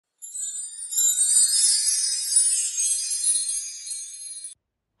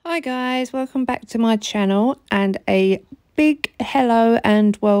Hi guys, welcome back to my channel and a big hello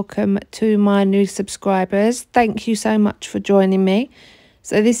and welcome to my new subscribers. Thank you so much for joining me.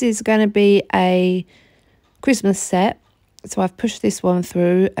 So this is going to be a Christmas set. So I've pushed this one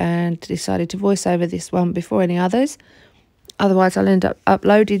through and decided to voice over this one before any others. Otherwise I'll end up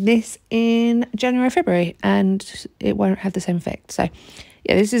uploading this in January, February and it won't have the same effect. So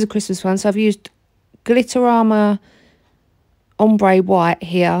yeah, this is a Christmas one. So I've used glitterarma ombre white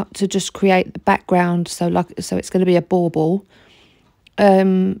here to just create the background, so it's going to be a bauble.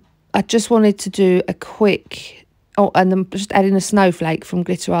 I just wanted to do a quick and I'm just adding a snowflake from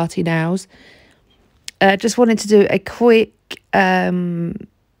Glitterarty Nails. Just wanted to do a quick not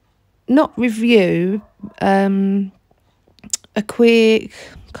review, a quick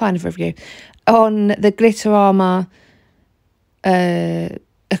kind of review on the glitterarma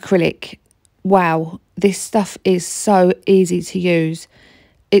acrylic. Wow, this stuff is so easy to use.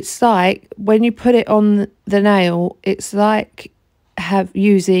 It's like when you put it on the nail, it's like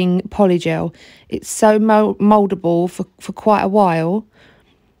using polygel. It's so moldable for quite a while,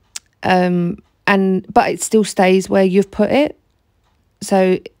 but it still stays where you've put it.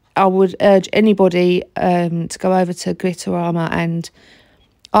 So I would urge anybody to go over to Glitterarma, and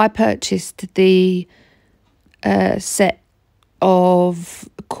I purchased the set of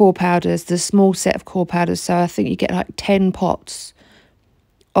core powders, the small set of core powders. So I think you get like 10 pots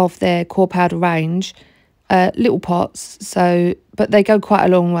of their core powder range, little pots. So, but they go quite a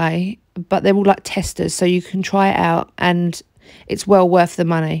long way, but they're all like testers, so you can try it out and it's well worth the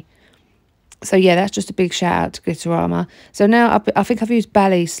money. So yeah, that's just a big shout out to Glitterarma. So now I think I've used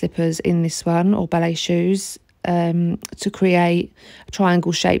ballet slippers in this one, or ballet shoes, to create a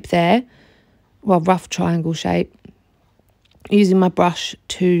triangle shape there. Well, rough triangle shape. Using my brush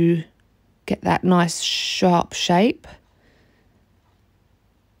to get that nice sharp shape.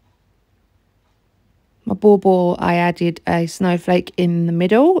 My bauble, I added a snowflake in the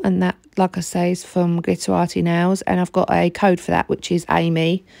middle, and that, like I say, is from Glitterarty Nails, and I've got a code for that, which is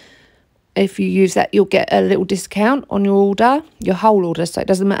Amy. If you use that, you'll get a little discount on your order, your whole order. So it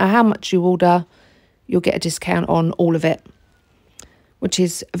doesn't matter how much you order, you'll get a discount on all of it, which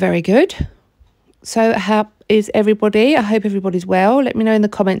is very good. So how is everybody? I hope everybody's well. Let me know in the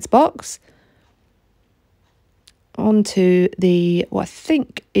comments box. On to the, what I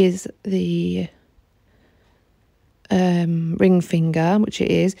think is the ring finger, which it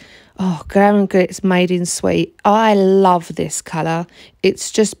is. Oh, Glam & Glitz Made in Sweet. I love this colour.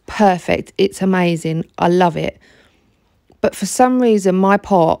 It's just perfect. It's amazing. I love it. But for some reason, my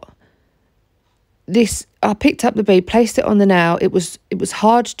pot, I picked up the bead, placed it on the nail. It was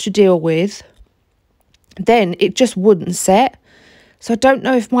hard to deal with. Then it just wouldn't set. So I don't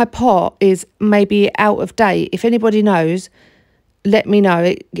know if my pot is maybe out of date. If anybody knows, let me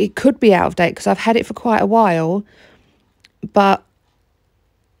know. It could be out of date because I've had it for quite a while. But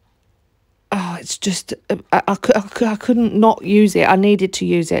oh, it's just I couldn't not use it. I needed to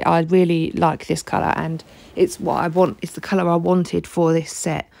use it. I really like this colour, and it's what I want. It's the colour I wanted for this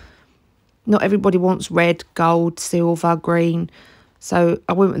set. Not everybody wants red, gold, silver, green. So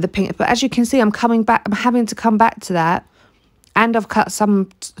I went with the pink. But as you can see, I'm coming back. I'm having to come back to that. And I've cut some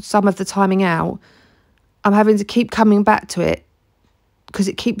of the timing out. I'm having to keep coming back to it because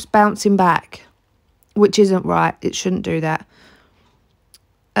it keeps bouncing back, which isn't right. It shouldn't do that.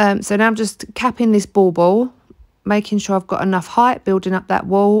 So now I'm just capping this bauble, making sure I've got enough height, building up that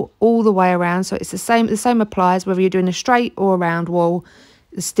wall all the way around. So it's the same applies whether you're doing a straight or a round wall.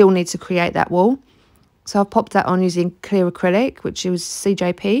 You still need to create that wall. So I've popped that on using clear acrylic, which was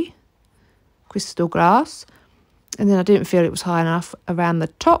CJP, crystal glass. And then I didn't feel it was high enough around the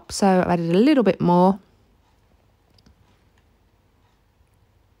top, so I added a little bit more.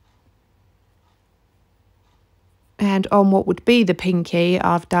 And on what would be the pinky,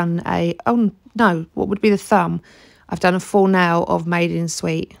 I've done what would be the thumb, I've done a full nail of Made in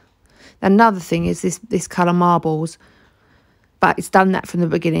Sweet. Another thing is this colour marbles, but it's done that from the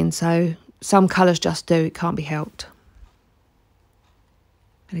beginning, so some colours just do, it can't be helped.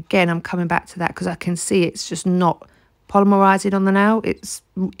 And again, I'm coming back to that because I can see it's just not polymerising on the nail.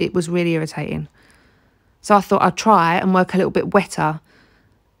 It was really irritating. So I thought I'd try and work a little bit wetter.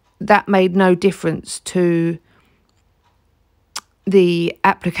 That made no difference to the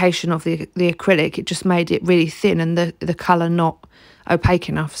application of the acrylic. It just made it really thin and the colour not opaque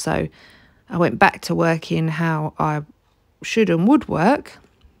enough. So I went back to working how I should and would work.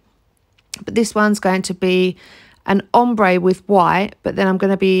 But this one's going to be an ombre with white, but then I'm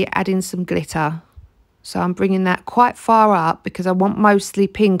going to be adding some glitter. So I'm bringing that quite far up because I want mostly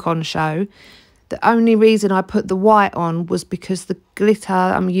pink on show. The only reason I put the white on was because the glitter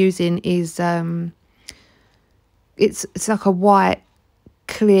I'm using is it's like a white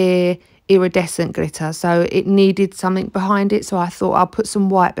clear iridescent glitter, so it needed something behind it, so I thought I'll put some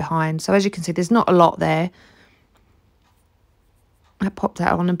white behind. So as you can see, there's not a lot there. I pop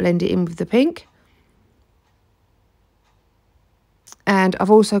that on and blend it in with the pink. And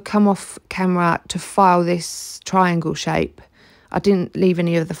I've also come off camera to file this triangle shape. I didn't leave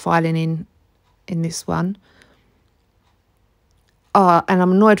any of the filing in this one. And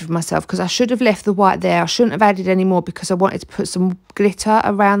I'm annoyed with myself because I should have left the white there. I shouldn't have added any more because I wanted to put some glitter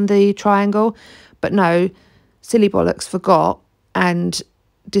around the triangle. But no, silly bollocks, forgot and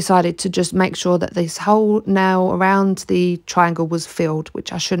decided to just make sure that this whole nail around the triangle was filled,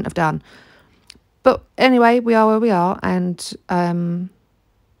 which I shouldn't have done. But anyway, we are where we are. And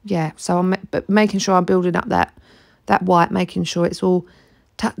yeah, so I'm making sure I'm building up that white, making sure it's all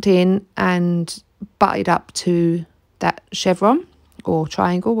tucked in and butted up to that chevron or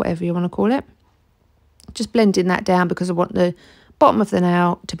triangle, whatever you want to call it. Just blending that down because I want the bottom of the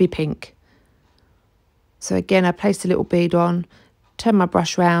nail to be pink. So again, I placed a little bead on, turn my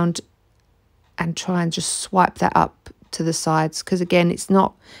brush round and try and just swipe that up to the sides, because again,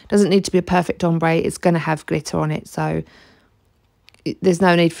 doesn't need to be a perfect ombre. It's going to have glitter on it, so there's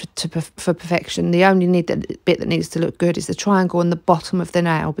no need for perfection. The only bit that needs to look good is the triangle on the bottom of the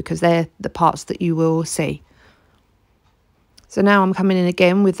nail, because they're the parts that you will see. So now I'm coming in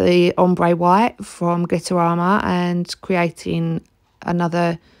again with the ombre white from Glitterarma and creating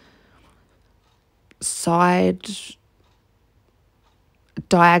another side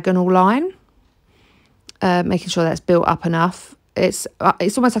diagonal line, making sure that's built up enough. It's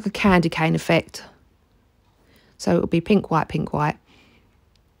almost like a candy cane effect. So it'll be pink, white, pink, white.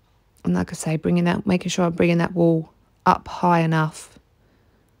 And like I say, making sure I'm bringing that wall up high enough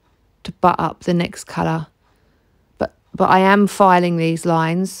to butt up the next colour. But I am filing these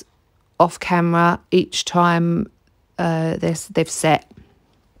lines off camera each time they've set.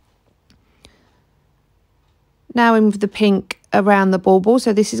 Now in with the pink around the bauble.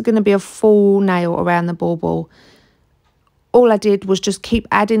 So this is going to be a full nail around the bauble. All I did was just keep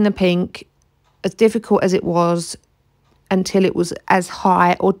adding the pink, as difficult as it was, until it was as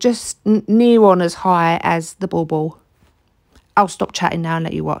high or just near on as high as the bauble. I'll stop chatting now and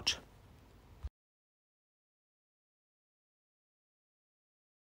let you watch.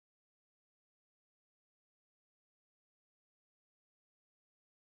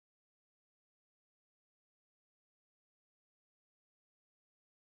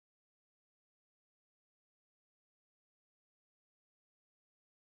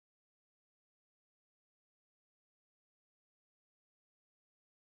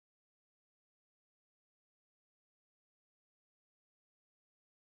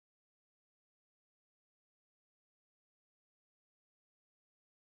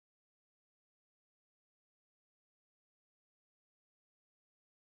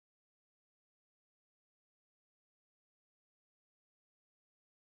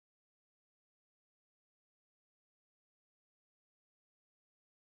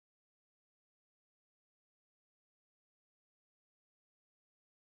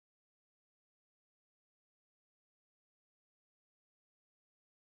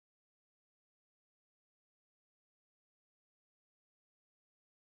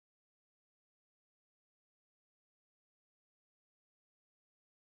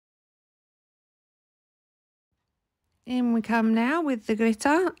 In we come now with the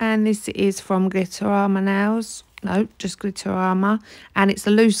glitter, and this is from Glitterarma Nails. No, just Glitterarma, and it's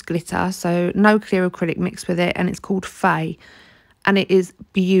a loose glitter, so no clear acrylic mixed with it, and it's called Faye, and it is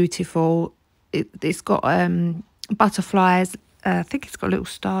beautiful. It's got butterflies. I think it's got little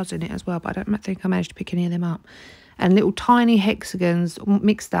stars in it as well, but I don't think I managed to pick any of them up. And little tiny hexagons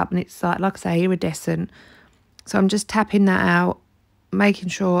mixed up, and it's like I say, iridescent. So I'm just tapping that out, making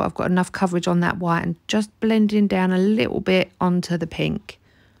sure I've got enough coverage on that white and just blending down a little bit onto the pink.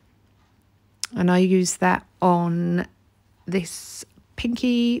 And I use that on this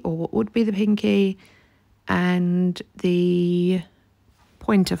pinky, or what would be the pinky, and the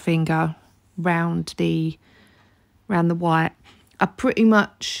pointer finger round the white. I pretty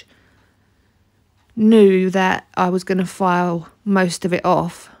much knew that I was going to file most of it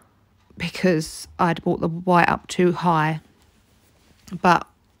off because I'd brought the white up too high. But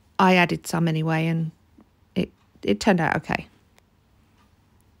I added some anyway, and it turned out okay.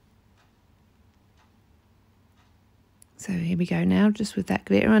 So here we go now, just with that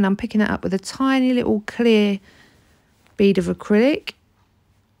glitter, and I'm picking that up with a tiny little clear bead of acrylic.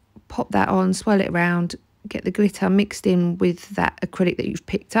 Pop that on, swirl it around, get the glitter mixed in with that acrylic that you've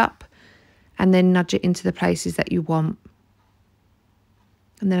picked up, and then nudge it into the places that you want.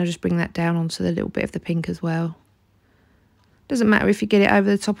 And then I'll just bring that down onto the little bit of the pink as well. Doesn't matter if you get it over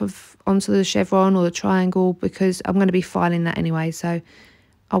the top of onto the chevron or the triangle, because I'm going to be filing that anyway, so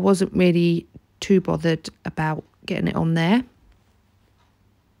I wasn't really too bothered about getting it on there.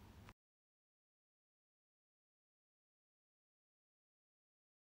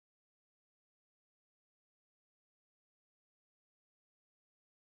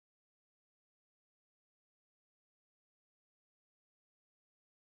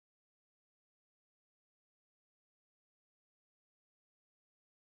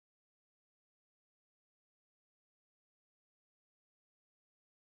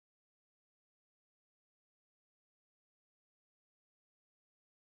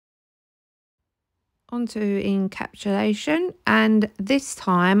 Onto encapsulation, and this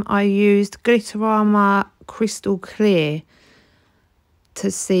time I used Glitterarma Crystal Clear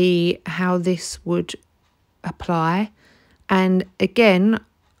to see how this would apply. And again,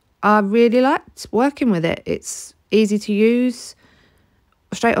 I really liked working with it. It's easy to use,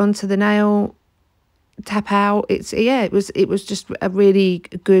 straight onto the nail, tap out. It was just a really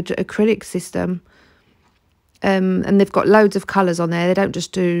good acrylic system. And they've got loads of colours on there. They don't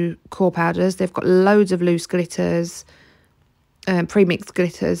just do core powders. They've got loads of loose glitters, pre-mixed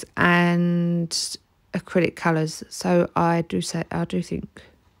glitters, and acrylic colours. So I do think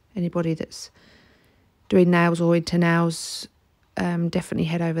anybody that's doing nails or into nails, definitely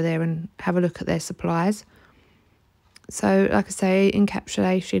head over there and have a look at their supplies. So like I say,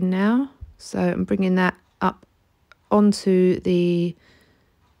 encapsulation now. So I'm bringing that up onto the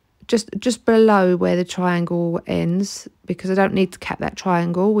just below where the triangle ends, because I don't need to cap that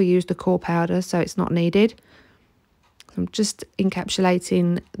triangle. We used the core powder, so it's not needed. I'm just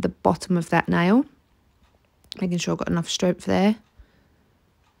encapsulating the bottom of that nail, making sure I've got enough strength there.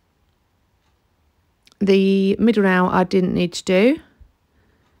 The middle nail I didn't need to do,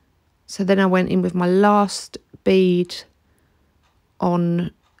 so then I went in with my last bead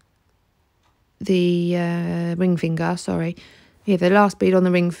on the ring finger, sorry. Yeah, the last bead on the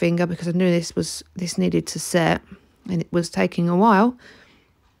ring finger, because I knew this needed to set, and it was taking a while.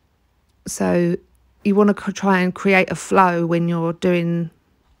 So you want to try and create a flow when you're doing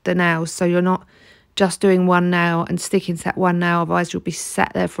the nails, so you're not just doing one nail and sticking to that one nail, otherwise you'll be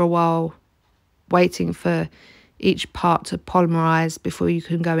sat there for a while waiting for each part to polymerize before you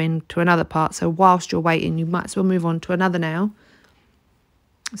can go into another part. So whilst you're waiting, you might as well move on to another nail.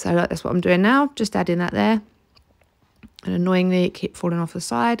 So that's what I'm doing now, just adding that there. And annoyingly, it kept falling off the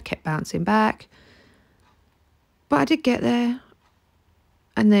side, kept bouncing back. But I did get there.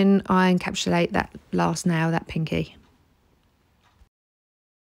 And then I encapsulate that last nail, that pinky.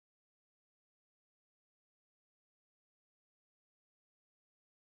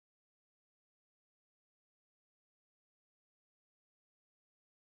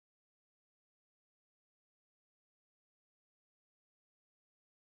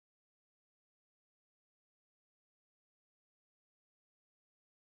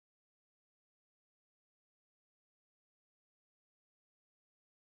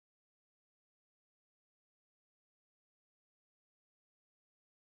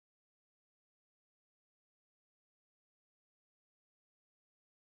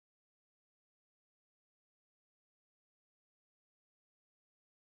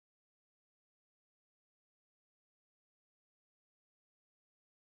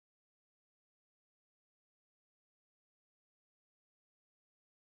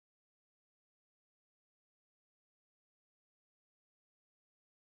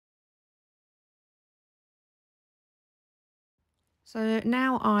 So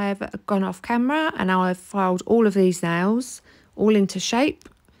now I've gone off camera and now I've filed all of these nails all into shape,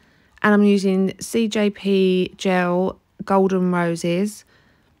 and I'm using CJP gel Golden Roses.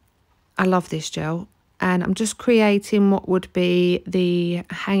 I love this gel, and I'm just creating what would be the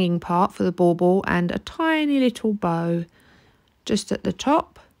hanging part for the bauble and a tiny little bow just at the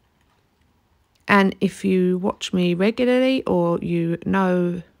top. And if you watch me regularly, or you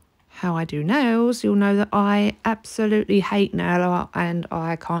know how I do nails, you'll know that I absolutely hate nail art and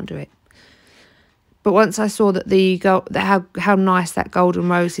I can't do it. But once I saw that how nice that Golden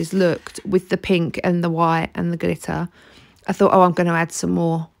Roses looked with the pink and the white and the glitter, I thought, oh, I'm going to add some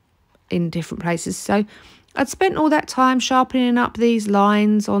more in different places. So I'd spent all that time sharpening up these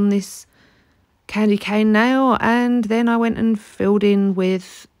lines on this candy cane nail, and then I went and filled in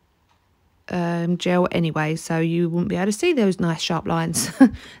with gel anyway, so you wouldn't be able to see those nice sharp lines.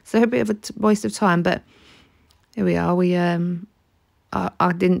 So a bit of a waste of time, but here we are.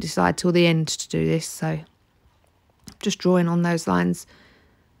 I didn't decide till the end to do this, so just drawing on those lines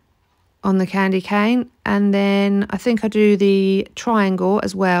on the candy cane, and then I think I do the triangle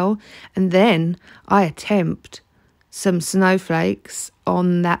as well, and then I attempt some snowflakes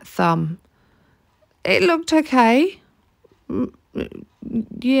on that thumb. It looked okay.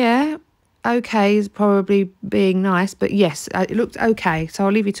 Yeah, okay is probably being nice, but yes, it looked okay, so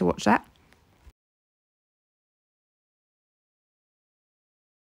I'll leave you to watch that.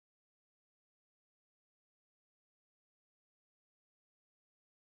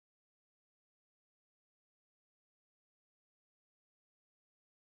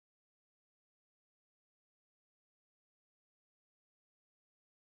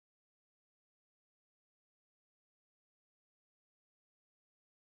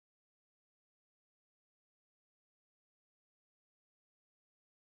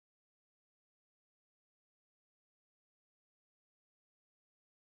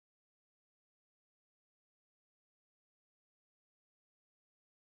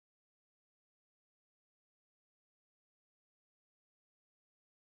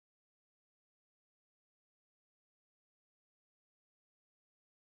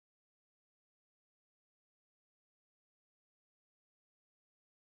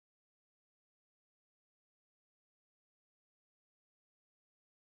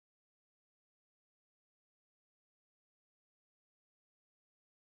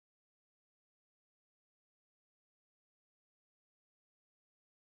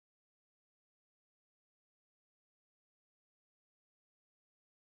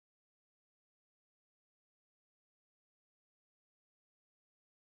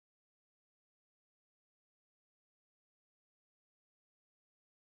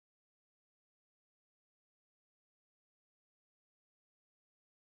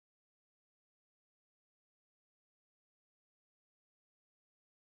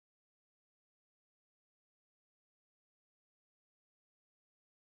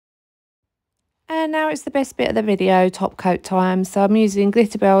 And now it's the best bit of the video, top coat time. So I'm using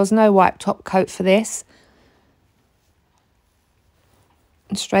Glitterbell's No Wipe top coat for this.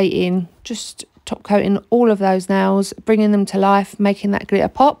 Straight in, just top coating all of those nails, bringing them to life, making that glitter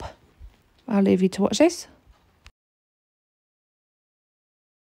pop. I'll leave you to watch this.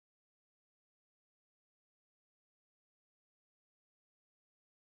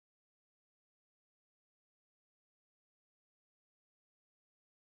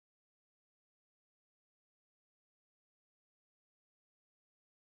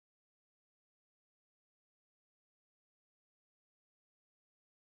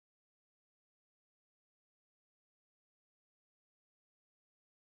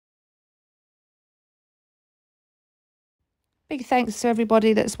 Big thanks to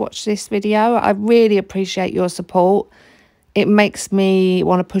everybody that's watched this video. I really appreciate your support. It makes me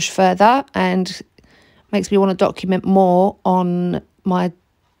want to push further and makes me want to document more on my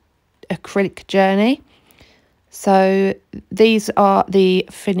acrylic journey. So these are the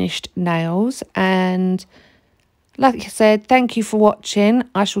finished nails, and like I said, thank you for watching.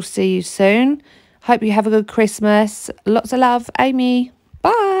 I shall see you soon. Hope you have a good Christmas. Lots of love, Amy.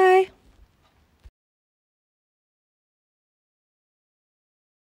 Bye.